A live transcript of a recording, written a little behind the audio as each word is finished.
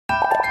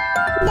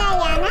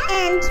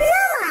and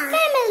Roma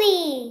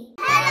family.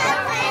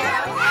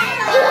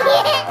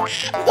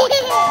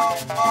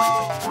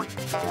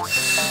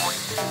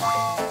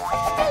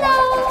 Hello.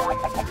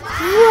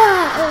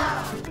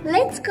 Wow.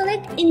 Let's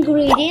collect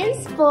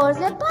ingredients for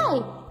the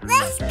pie.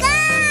 Let's go.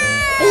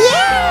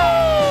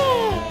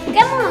 Yay!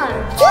 Come on.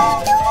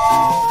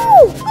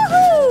 Choo-choo.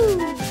 Woohoo.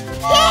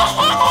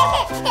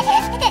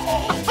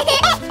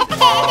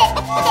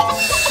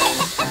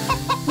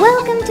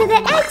 Welcome to the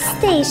egg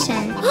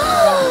station.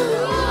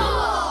 Hello!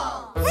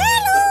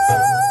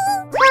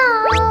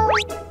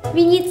 Hi!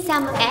 We need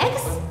some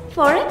eggs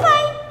for a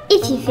pie.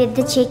 If you feed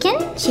the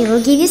chicken, she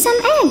will give you some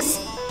eggs.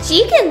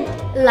 Chicken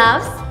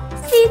loves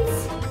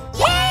seeds.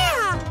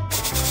 Yeah!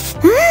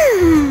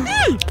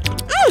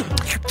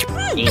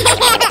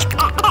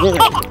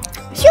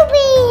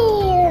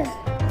 Shoo-wee!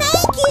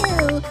 Thank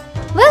you!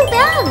 Well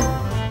done!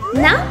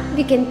 Now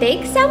we can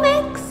take some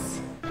eggs.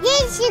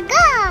 Yes, you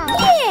go!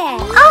 Yeah!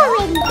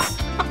 Orange!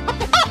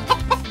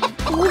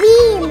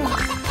 Green!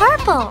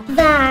 Purple!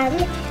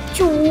 1,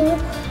 2,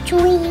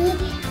 3,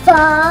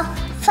 4,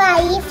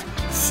 5,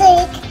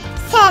 6,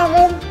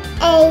 7,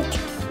 8,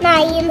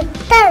 9,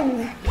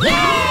 10. Yay!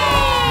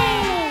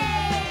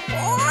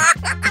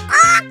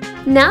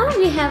 Now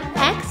we have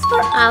eggs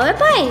for our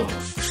pie.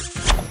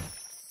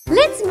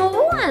 Let's move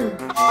on.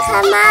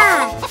 Come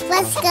on,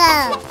 let's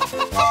go.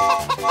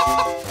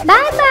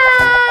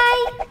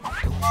 Bye-bye.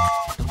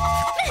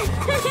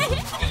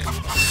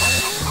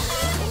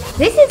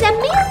 This is a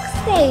milk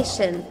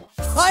station.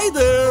 Hi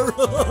there!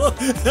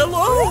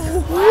 Hello!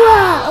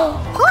 Wow,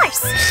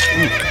 horse.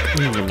 Sheep.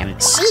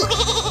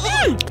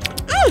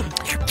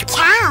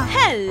 Cow.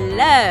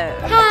 Hello!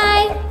 Hi.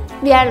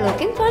 We are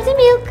looking for the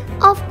milk.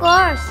 Of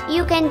course,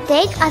 you can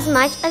take as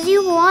much as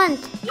you want.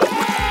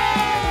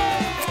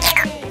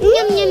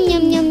 Yum, yum,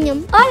 yum, yum,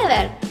 yum.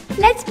 Oliver,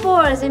 let's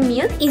pour the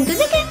milk into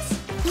the cans.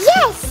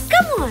 Yes.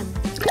 Come on!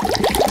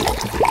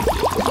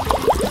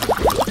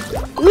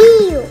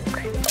 Milk.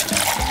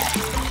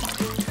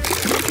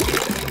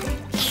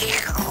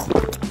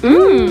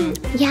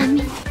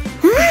 Yummy!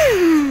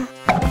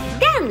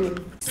 Done!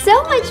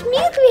 So much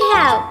milk we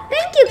have!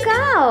 Thank you,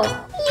 cow!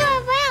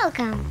 You're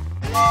welcome.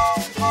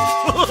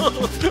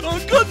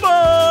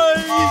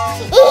 Goodbye!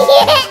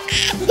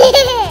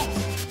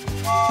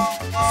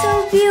 So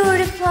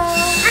beautiful!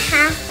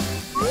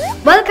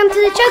 Welcome to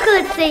the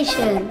chocolate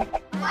station.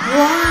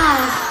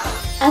 Wow!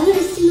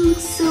 Everything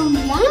looks so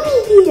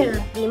yummy here!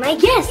 Be my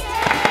guest.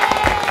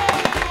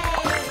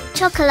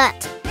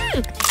 Chocolate.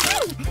 Yum,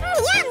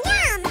 yum.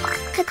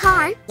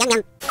 Pecan. Yum,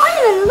 yum.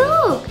 Oliver,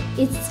 look!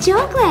 It's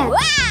chocolate! Wow.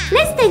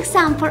 Let's take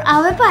some for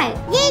our pie.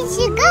 Yes,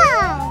 you go.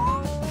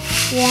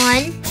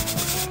 1,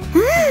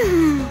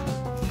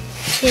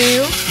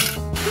 2,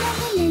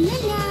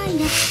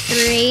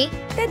 3.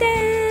 Ta-da!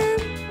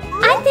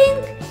 I think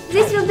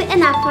this will be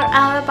enough for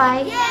our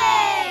pie.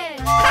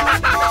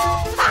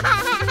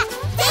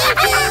 Thank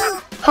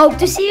you. Hope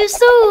to see you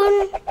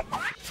soon!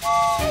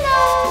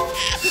 Hello.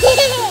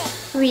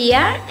 We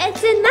are at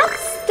the nut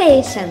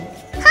station.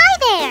 Hi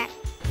there.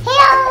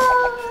 Hello.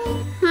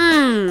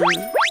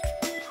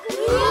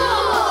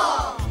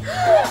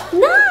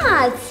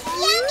 Nuts!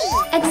 Yummy.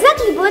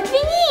 Exactly what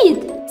we need!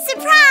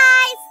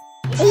 Surprise.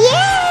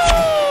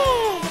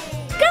 Yay.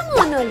 Come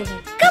on, Oliver,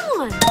 come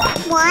on!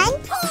 1,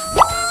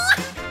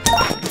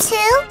 2,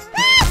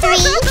 3,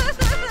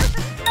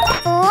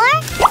 4,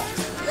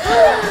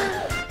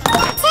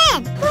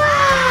 10.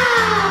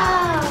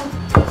 Wow!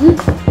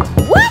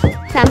 What?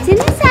 Something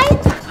inside?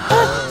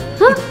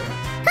 Huh?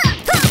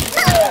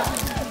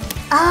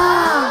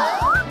 Oh,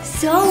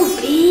 so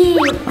big!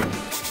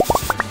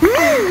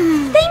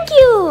 Thank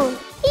you!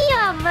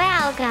 You're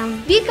welcome.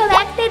 We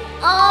collected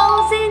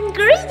all the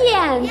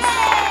ingredients!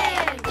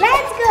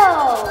 Let's go!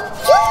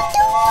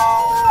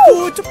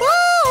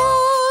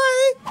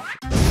 Goodbye!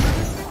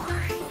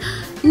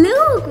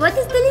 Look, what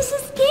is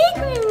delicious cake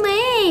we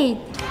made!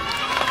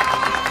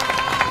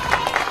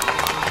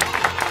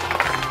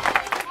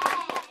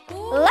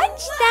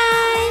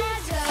 Lunchtime!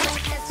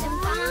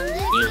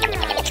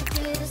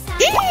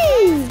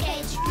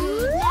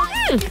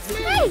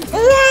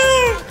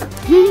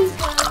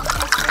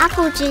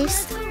 Apple juice.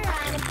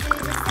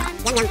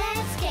 Yum, yum.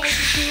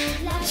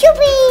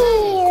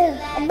 Shoo-wee.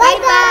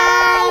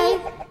 Bye-bye.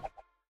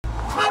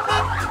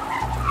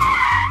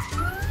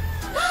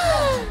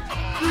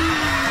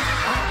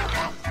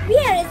 We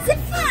are at the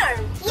farm!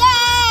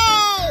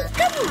 Yay!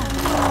 Come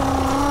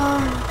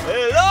on!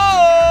 Hello!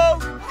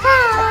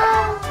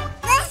 Hi.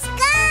 Let's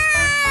go!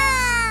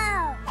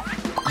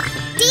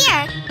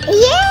 Deer.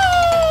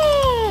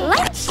 Yay!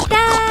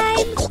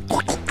 Lunchtime!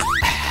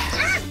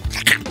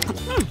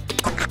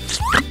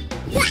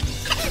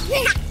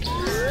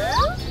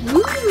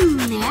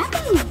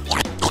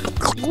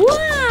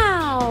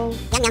 Wow!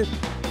 Yum, yum.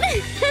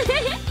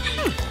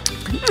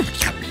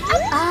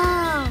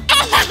 Oh.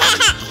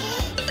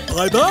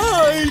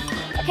 Bye-bye!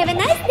 Have a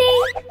nice day!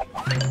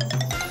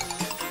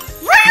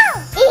 Wow!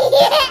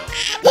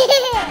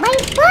 My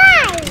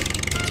pie!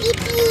 Beep,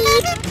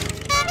 beep.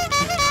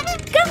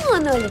 Come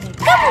on, Oliver!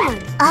 Come on.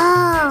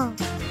 Oh.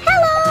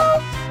 Hello.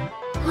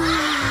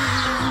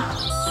 Wow.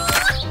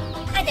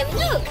 Adam,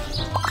 look.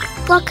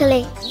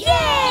 Broccoli.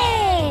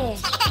 Yeah.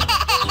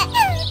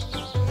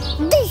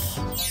 This.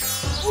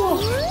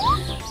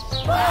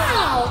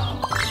 Wow.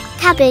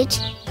 Cabbage.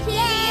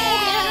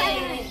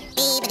 Yeah.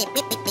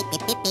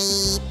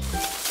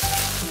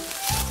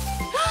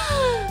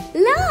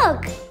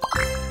 Look.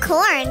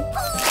 Corn.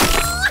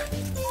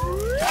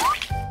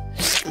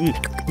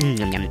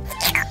 Yummy, yummy.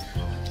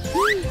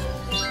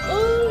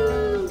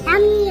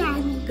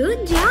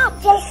 Good job.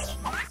 Look.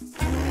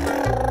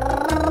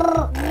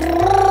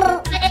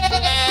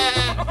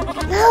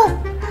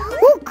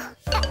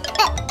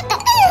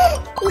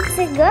 It's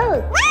a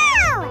goat.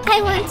 Wow.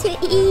 I want to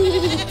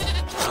eat.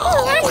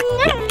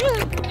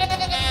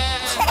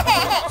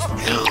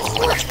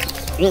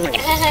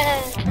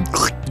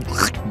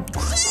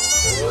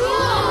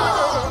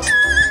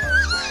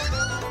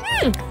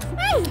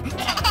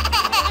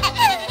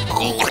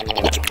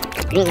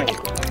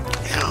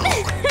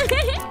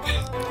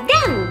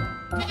 Done.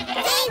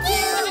 Thank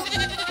you.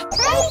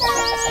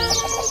 Bye-bye.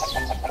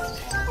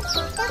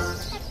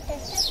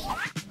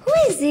 Who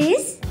is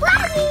this?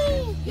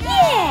 Mommy.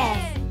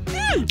 Yes.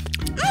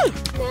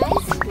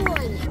 Nice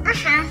one.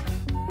 Uh-huh.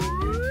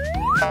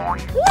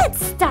 Let's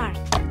start.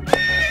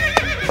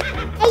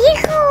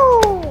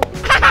 Yahoo!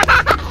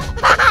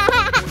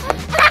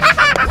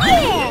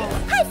 Yeah.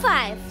 High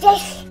five.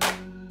 Yes.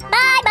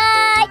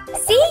 Bye-bye.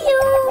 See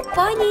you,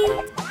 Pony.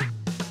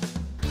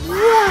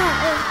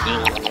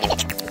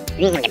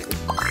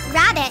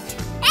 Rabbit.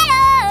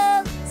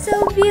 Hello. So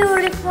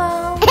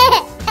beautiful.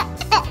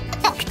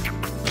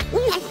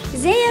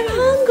 They are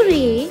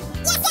hungry.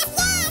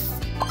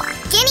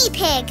 Guinea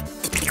pig.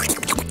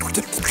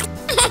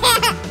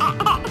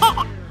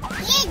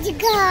 Here you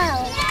go.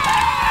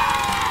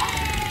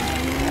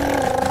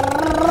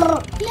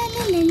 La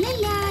la la la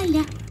la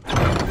la.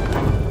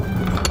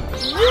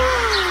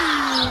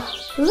 Wow.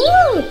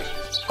 Look.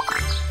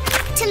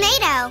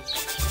 Tomato.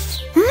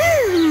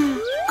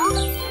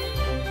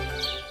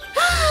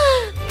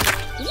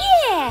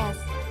 Yes.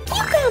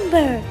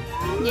 Cucumber.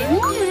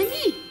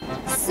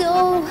 So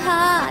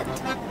hot.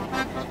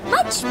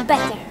 Much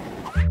better.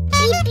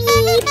 Beep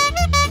beep.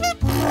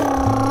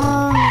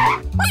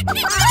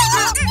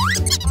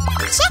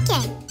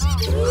 Chicken.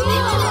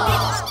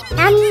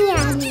 Yummy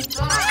yummy.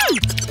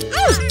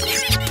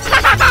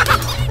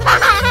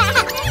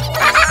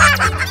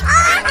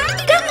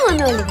 Come on,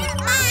 Oliver.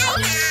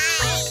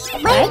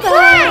 Bye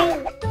Bye-bye.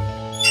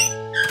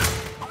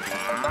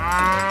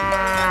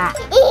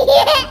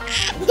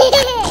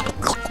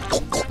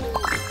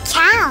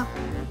 Cow.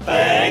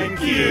 Thank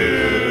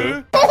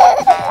you.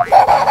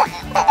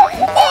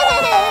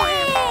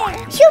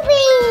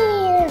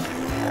 Shoo-wee.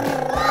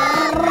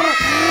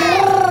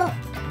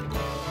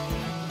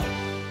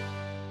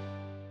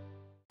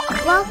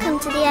 Welcome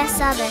to the air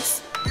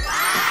service.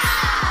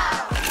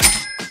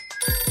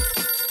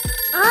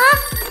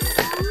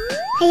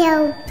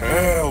 Hello.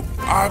 Help!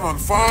 I'm on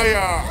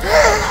fire!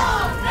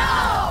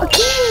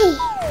 Okay.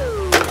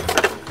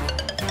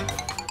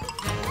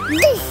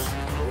 This.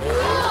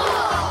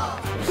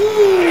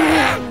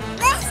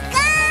 Let's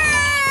go.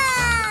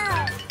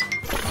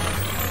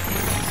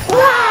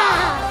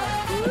 Wow.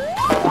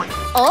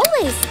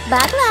 Always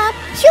buckle up.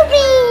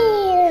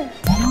 Shoo-wee.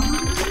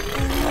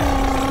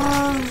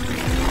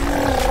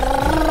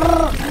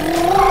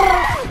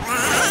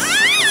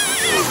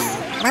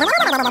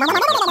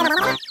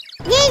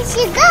 There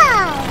you go.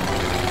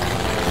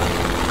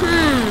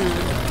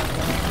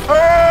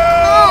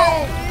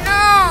 Oh,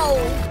 no.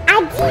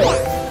 Idea.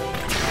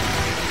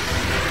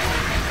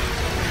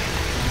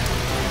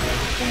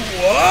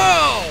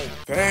 Wow.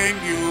 thank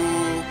you!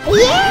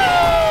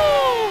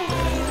 Yeah.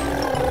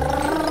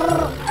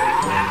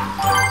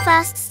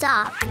 First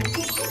stop.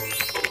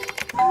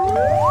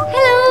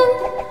 Hello.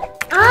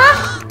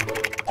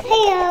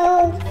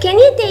 Hello. Can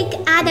you take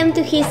Adam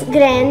to his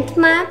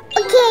grandma?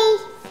 Okay.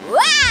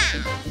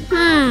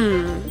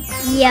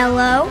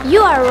 Yellow.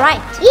 You are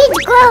right.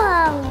 Let's go.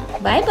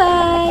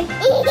 Bye-bye.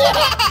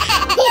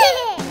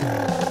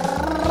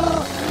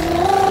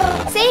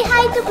 Say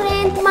hi to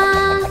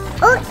grandma.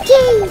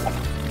 Okay.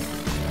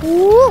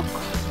 Look.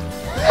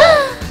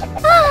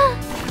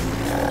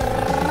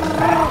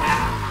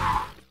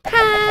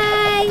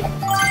 Hi.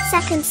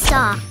 Second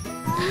stop.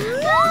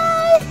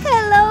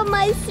 Hello,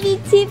 my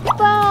sweetie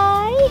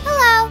pie.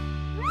 Hello.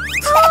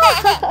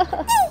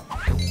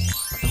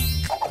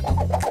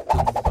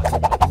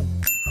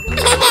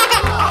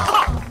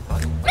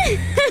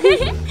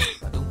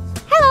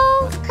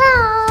 Hello.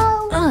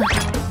 Hello.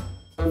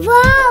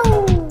 Wow.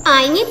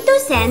 I need to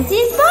send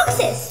these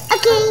boxes.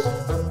 Okay.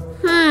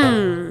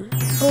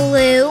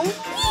 Blue.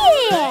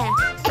 Yeah.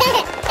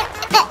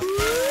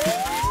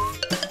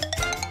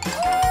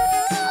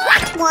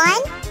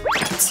 One,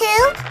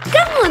 two,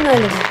 Come on,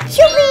 Oliver.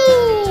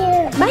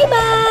 shoo-wee.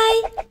 Bye-bye.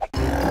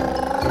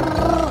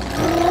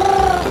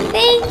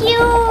 Thank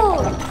you.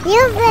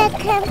 You're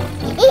welcome.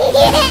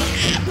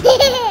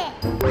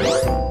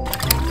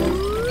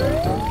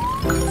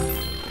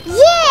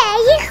 Yeah.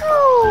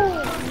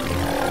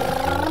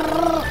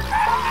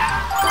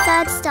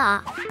 about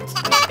star?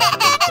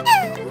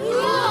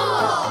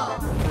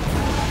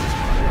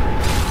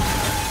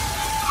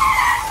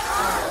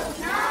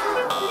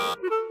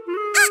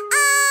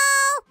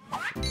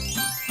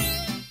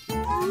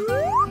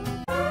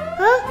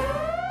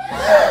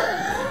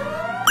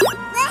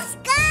 Let's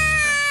go!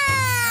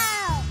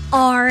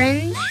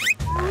 Orange.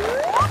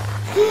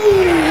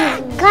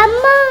 Come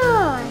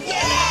on.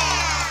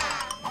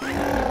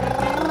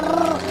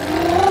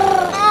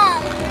 Oh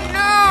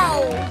no!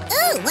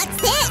 Ooh, what's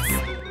this?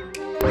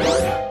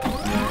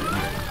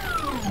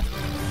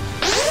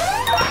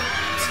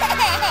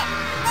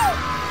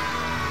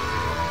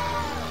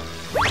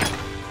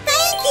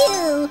 Thank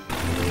you!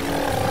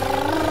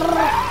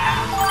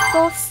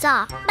 4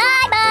 star.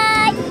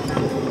 Bye-bye!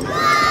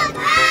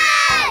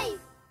 Bye-bye!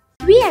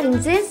 We are in the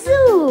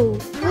zoo.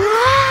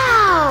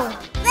 Wow!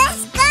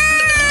 Let's go!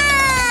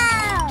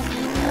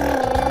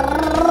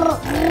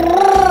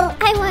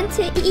 I want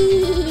to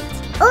eat.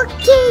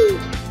 Okay.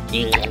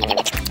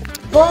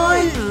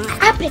 Bon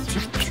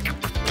appetit.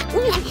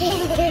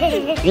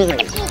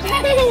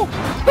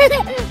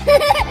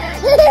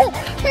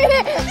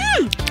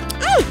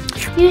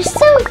 You're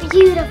so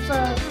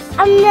beautiful.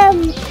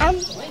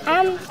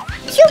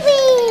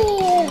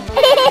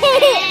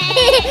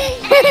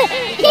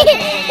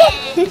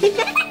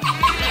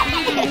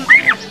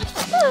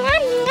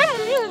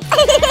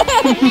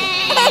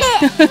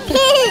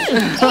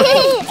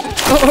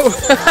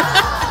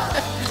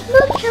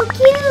 Look how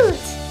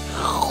cute.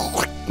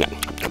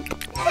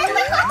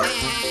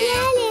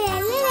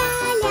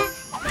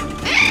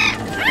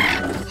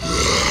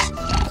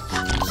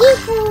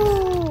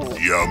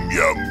 Yum,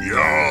 yum,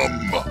 yum.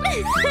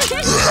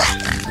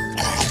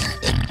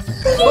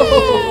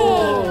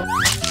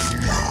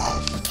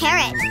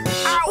 Carrot.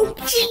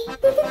 Ouch!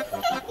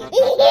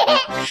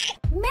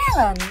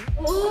 Melon.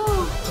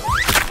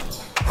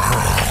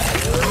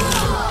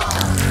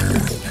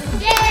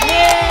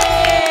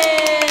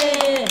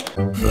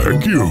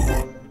 Thank you.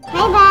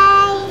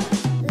 Bye-bye.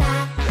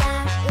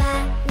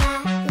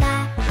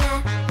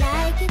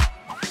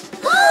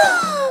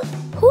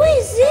 Who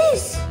is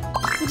this?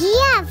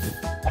 Giraffe.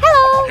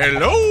 Hello.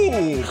 Hello.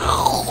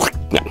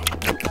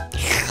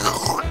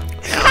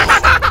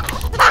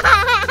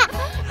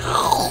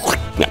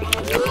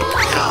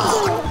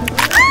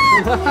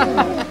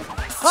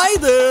 Hi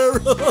there!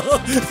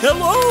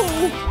 Hello!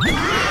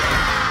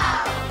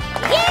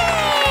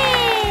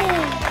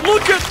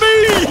 Look at me!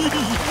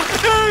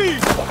 Hey!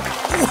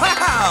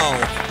 Wow!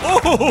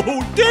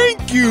 Oh, thank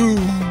you!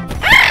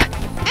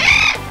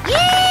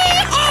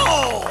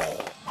 Oh!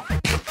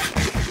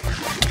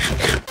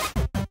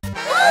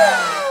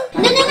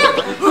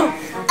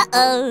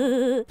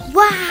 Uh-oh.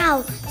 Wow,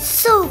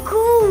 so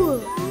cool.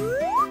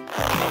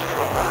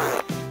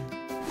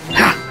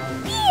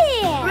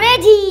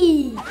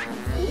 Ready.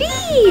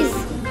 Bees.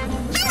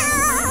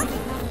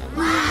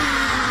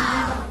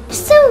 Wow,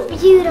 so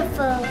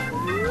beautiful.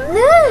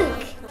 Look.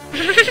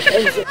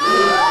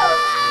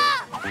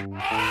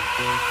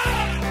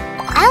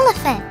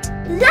 Elephant.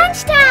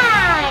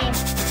 Lunchtime.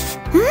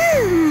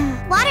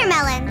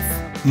 Watermelons.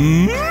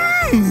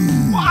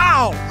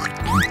 Wow!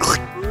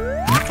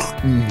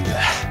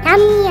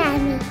 Yummy,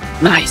 yummy.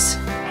 Nice.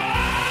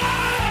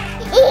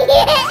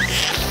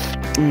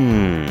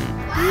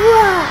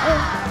 Whoa.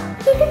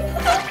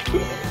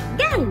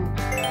 Done.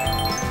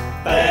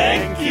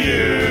 Thank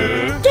you.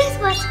 This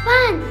was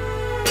fun.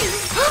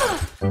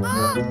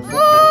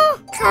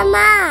 Come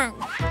on.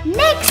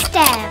 Next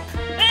step.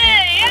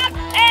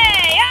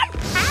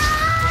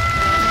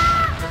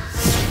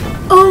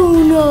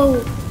 Oh no.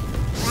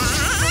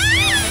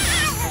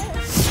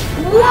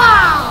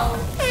 Wow.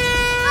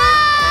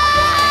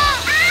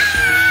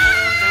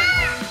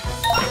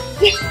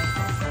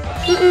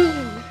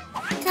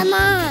 Come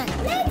on.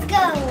 Let's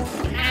go.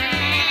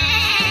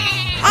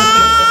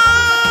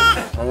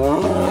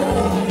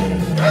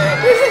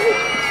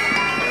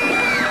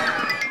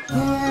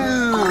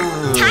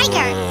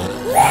 Tiger.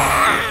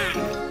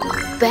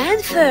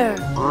 Panther.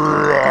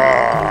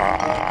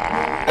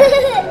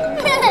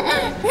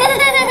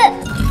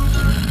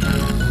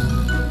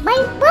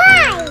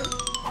 Bye-bye.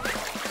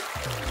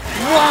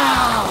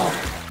 Wow!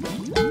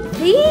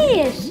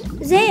 Fish.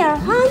 They are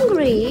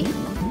hungry.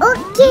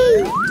 Okay.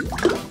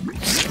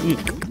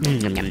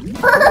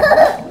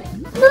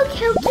 Look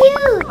how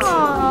cute.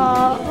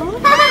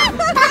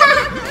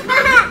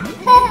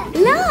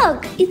 Look,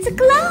 it's a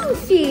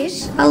clownfish.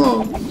 Hello.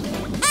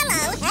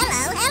 Hello,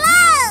 hello, hello.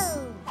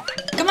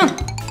 Come on.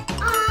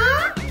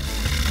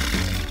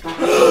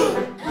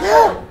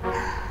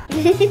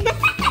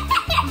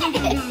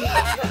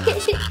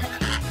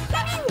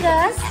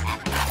 Flamingos.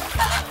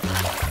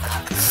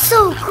 So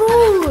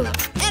cool.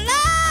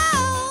 Hello.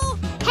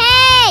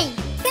 Hey.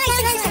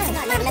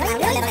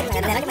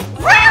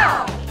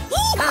 Wow.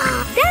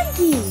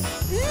 Donkey.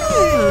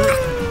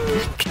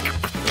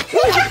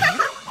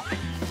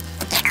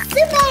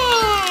 Super.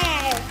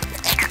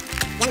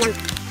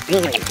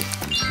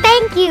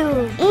 Thank you.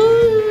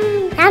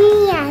 Yummy,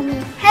 yummy.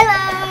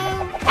 Hello.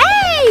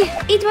 Hey,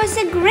 it was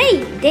a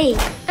great day.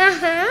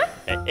 Uh-huh.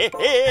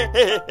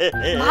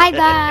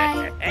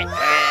 Bye-bye.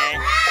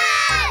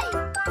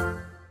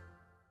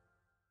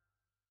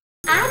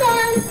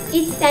 Adam,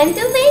 it's time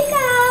to wake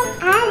up.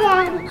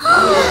 Adam.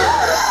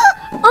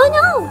 Oh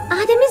no,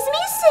 Adam is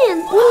missing.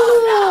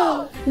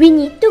 No. We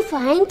need to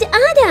find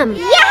Adam.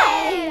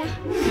 Yeah.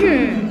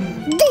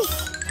 This.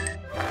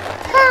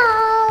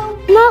 How?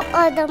 No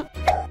Adam.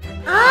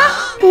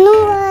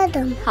 No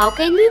Adam. How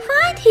can we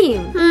find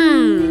him?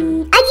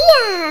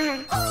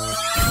 Idea.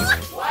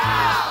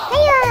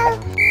 Hello.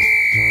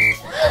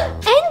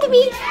 And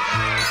we...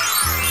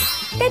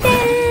 Ta-da!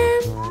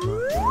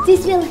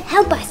 This will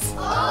help us.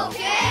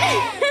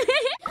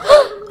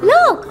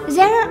 Look,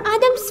 there are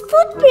Adam's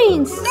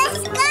footprints.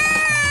 Let's go.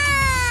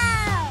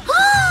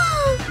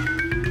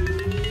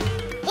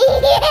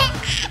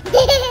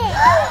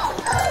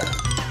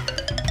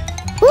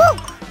 Look.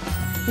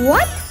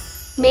 What?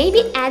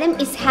 Maybe Adam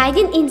is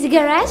hiding in the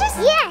garages?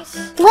 Yes.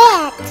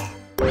 Wait.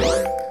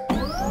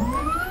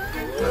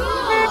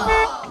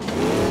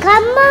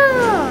 Come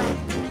on.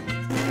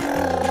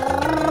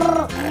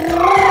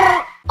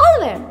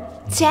 Oliver,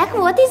 check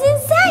what is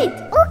inside.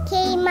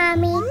 Okay,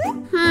 Mommy.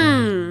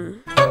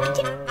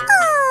 Empty.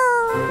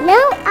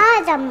 No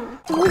Adam.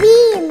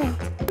 Green.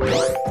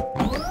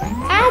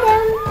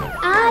 Adam,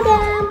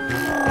 Adam.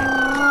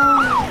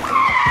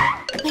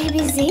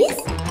 Maybe this?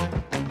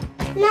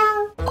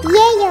 No.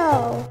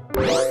 Yellow.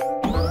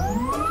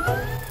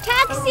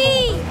 Taxi!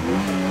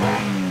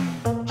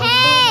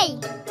 Hey!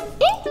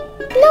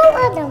 No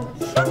Adam.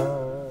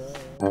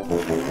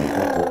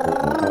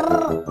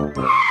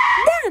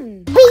 Done.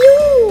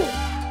 Blue.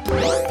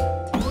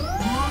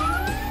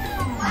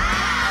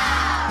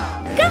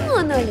 Come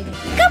on, Oliver.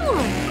 Come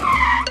on.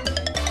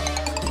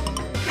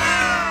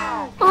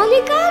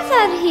 Only cars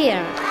are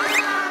here.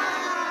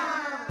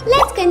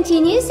 Let's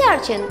continue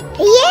searching.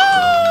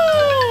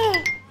 Yeah!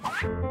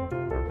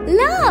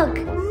 Look.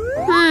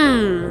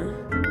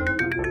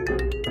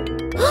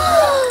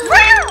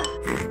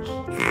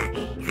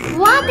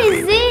 What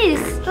is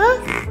this? Huh?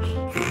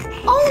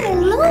 Oliver,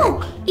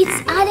 look. It's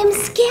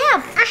Adam's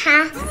cap.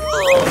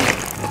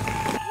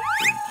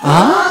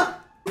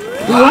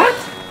 What?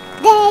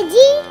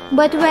 Daddy?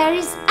 But where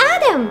is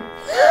Adam?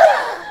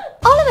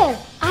 Oliver,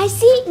 I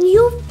see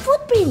new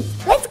footprints.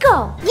 Let's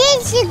go.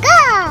 Let's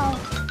go!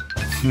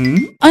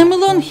 I'm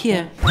alone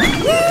here.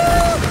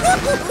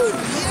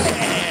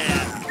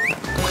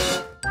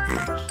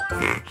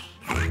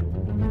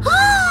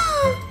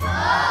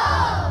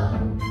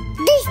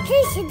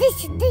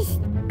 This.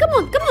 Come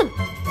on, come on.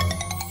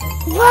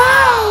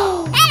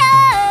 Wow!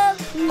 Hello!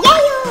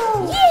 Yellow!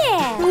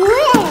 Yeah.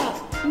 Red!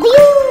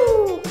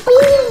 Blue!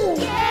 Pink!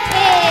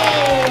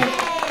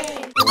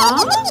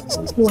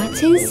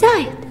 What's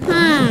inside?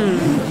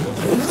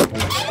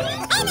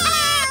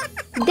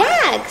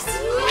 Ducks.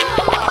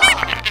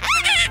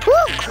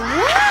 Look!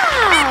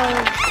 Wow.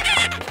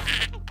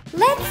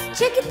 Let's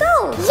check it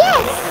out.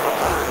 Yes!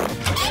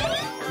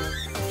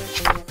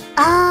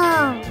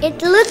 Oh,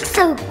 it looks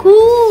so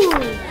cool!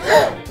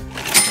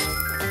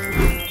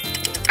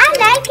 I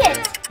like it!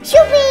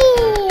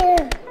 Shoo-wee!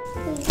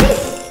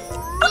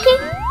 Okay.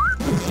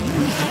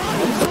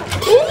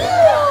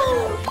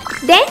 Ooh,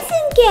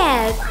 dancing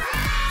cat.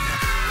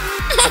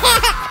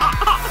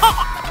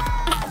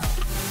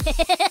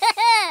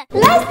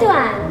 Last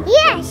one.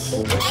 Yes!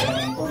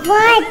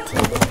 What?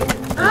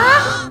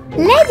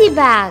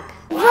 Ladybug.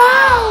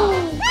 Wow!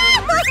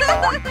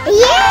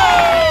 Yeah!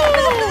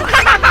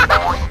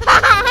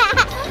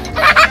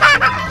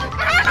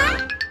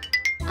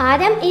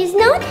 Adam is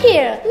not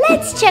here.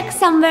 Let's check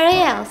somewhere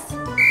else.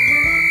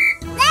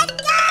 Let's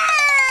go!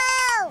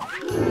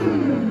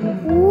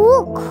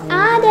 Look!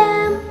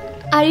 Adam,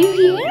 are you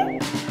here?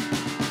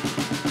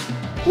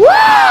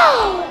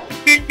 Wow!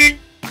 It's big!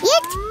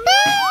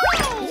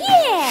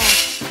 Yeah.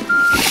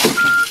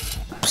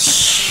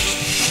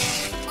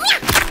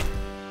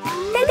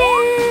 Ta-da!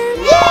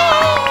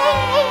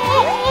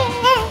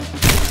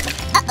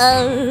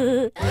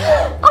 Uh-oh!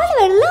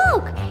 Oliver,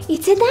 look!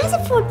 It's another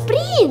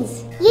footprint.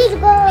 Let's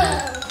go!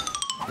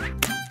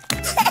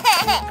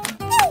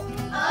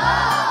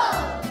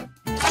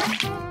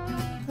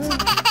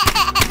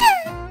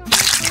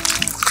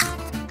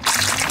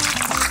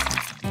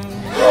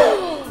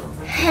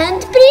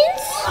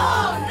 Handprints?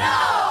 Oh no!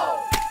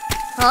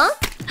 Huh?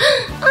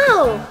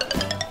 Oh!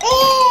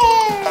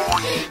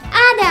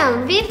 Adam,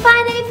 we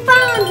finally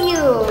found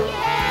you!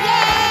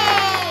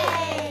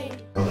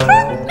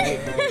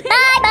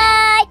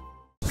 Bye-bye!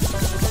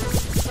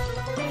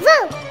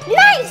 Whoa!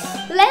 Nice!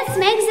 Let's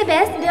make the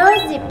best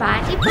birthday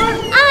party for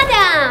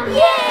Adam!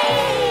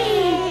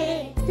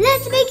 Yay!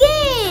 Let's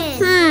begin!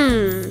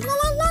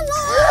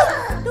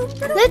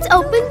 Let's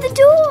open the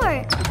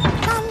door!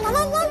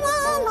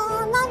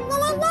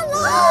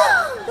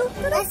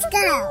 Let's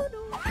go!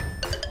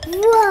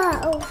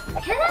 Whoa!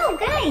 Hello,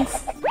 guys!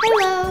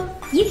 Hello!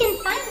 You can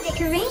find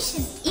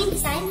decorations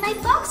inside my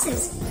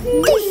boxes.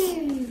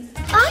 Okay!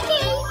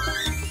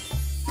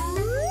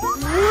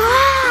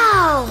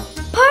 Wow!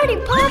 Party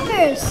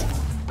poppers!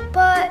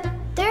 But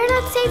they're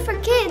not safe for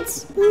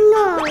kids.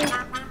 No!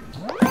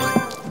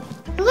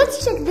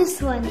 Let's check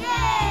this one.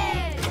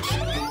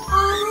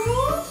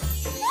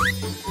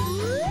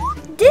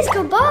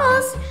 Disco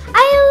balls!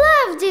 I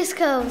love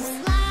discos!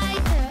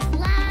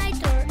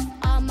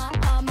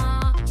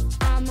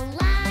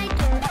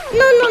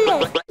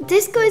 No.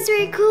 Disco is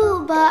very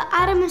cool, but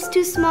Adam is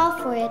too small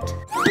for it.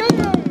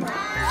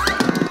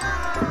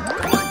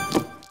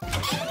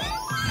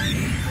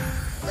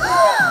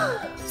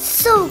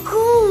 So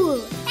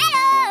cool!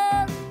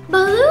 Hello!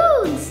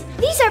 Balloons!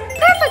 These are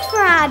perfect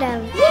for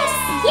Adam! Yes!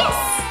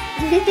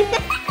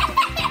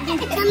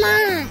 Come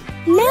on!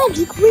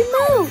 Magic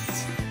remote!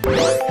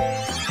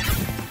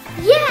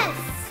 Yes!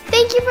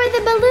 Thank you for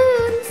the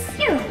balloons!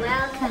 You're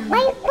welcome.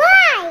 Bye!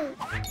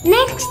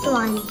 Next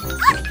one.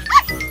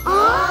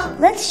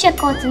 Let's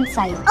check what's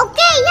inside.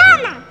 Okay,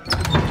 Yana.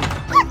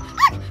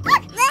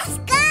 Let's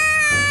go.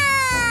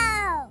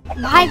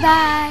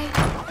 Bye.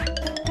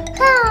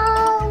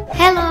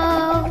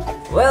 Hello.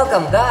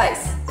 Welcome, guys.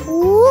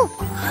 Ooh.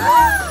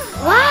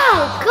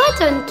 Wow,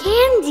 cotton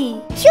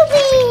candy.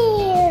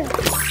 Shubir.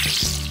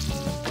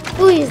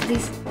 Who is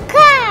this?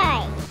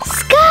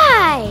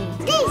 Sky.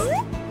 This.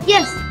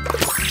 Yes.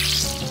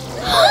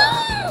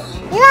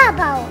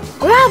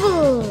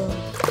 Rubble.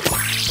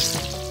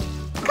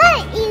 Car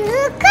in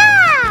a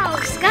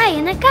car. Sky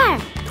in a car.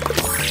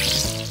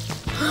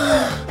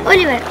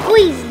 Oliver, who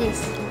is this?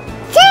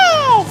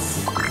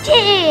 Chase.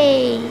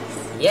 Chase.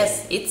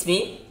 Yes, it's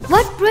me.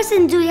 What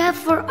present do you have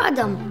for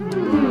Adam?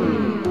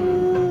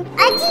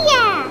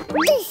 Idea.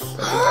 This.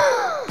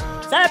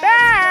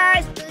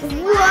 Surprise!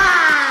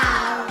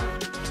 Wow!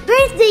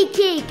 Birthday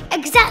cake!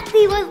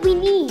 Exactly what we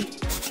need.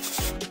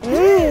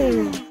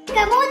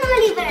 Come on,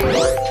 Oliver.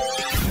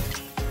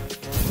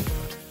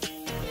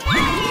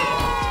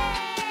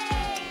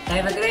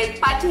 Have a great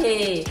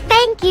party.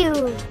 Thank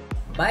you.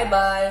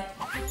 Bye-bye.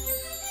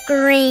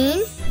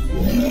 Green.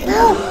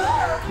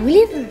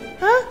 Oliver,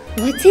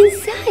 what's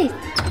inside?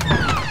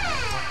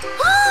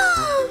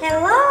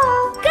 Hello.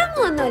 Come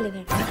on,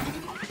 Oliver.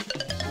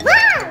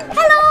 Wow.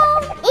 Hello.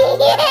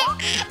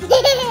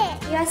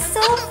 You're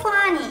so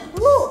funny.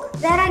 Look,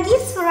 there are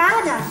gifts for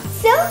Adam.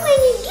 So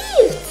many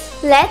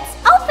gifts. Let's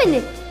open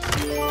it.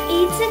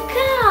 It's a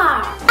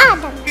car.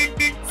 Adam.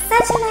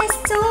 Such a nice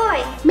toy.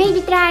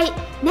 Maybe try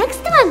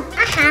next one.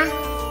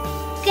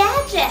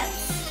 Gadgets.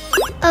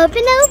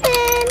 Open.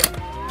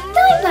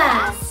 Toy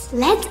box.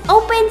 Let's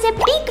open the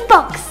big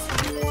box.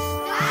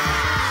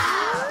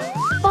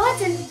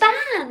 Pots and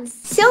pans.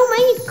 So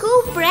many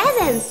cool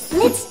presents.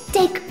 Let's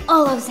take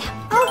all of them.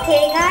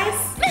 Okay, guys.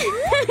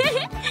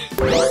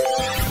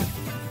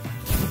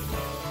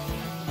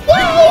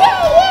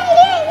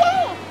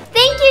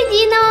 Thank you,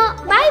 Dino.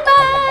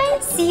 Bye.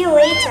 See you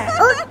later.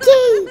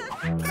 Okay.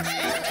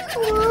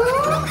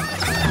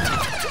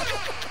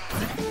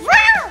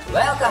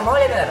 Welcome,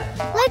 Oliver.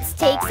 Let's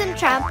take some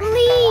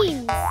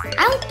trampolines.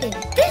 I'll pick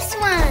this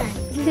one.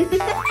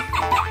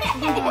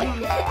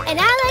 And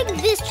I like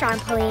this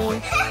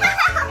trampoline.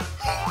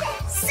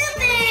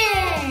 Super!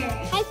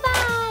 High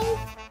five.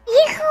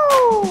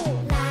 Yahoo!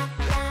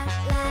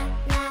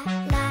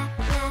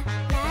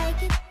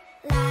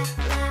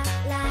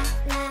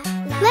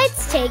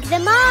 Let's take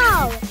them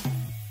all.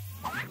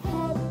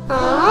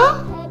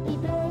 Huh?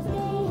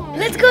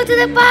 Let's go to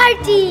the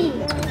party.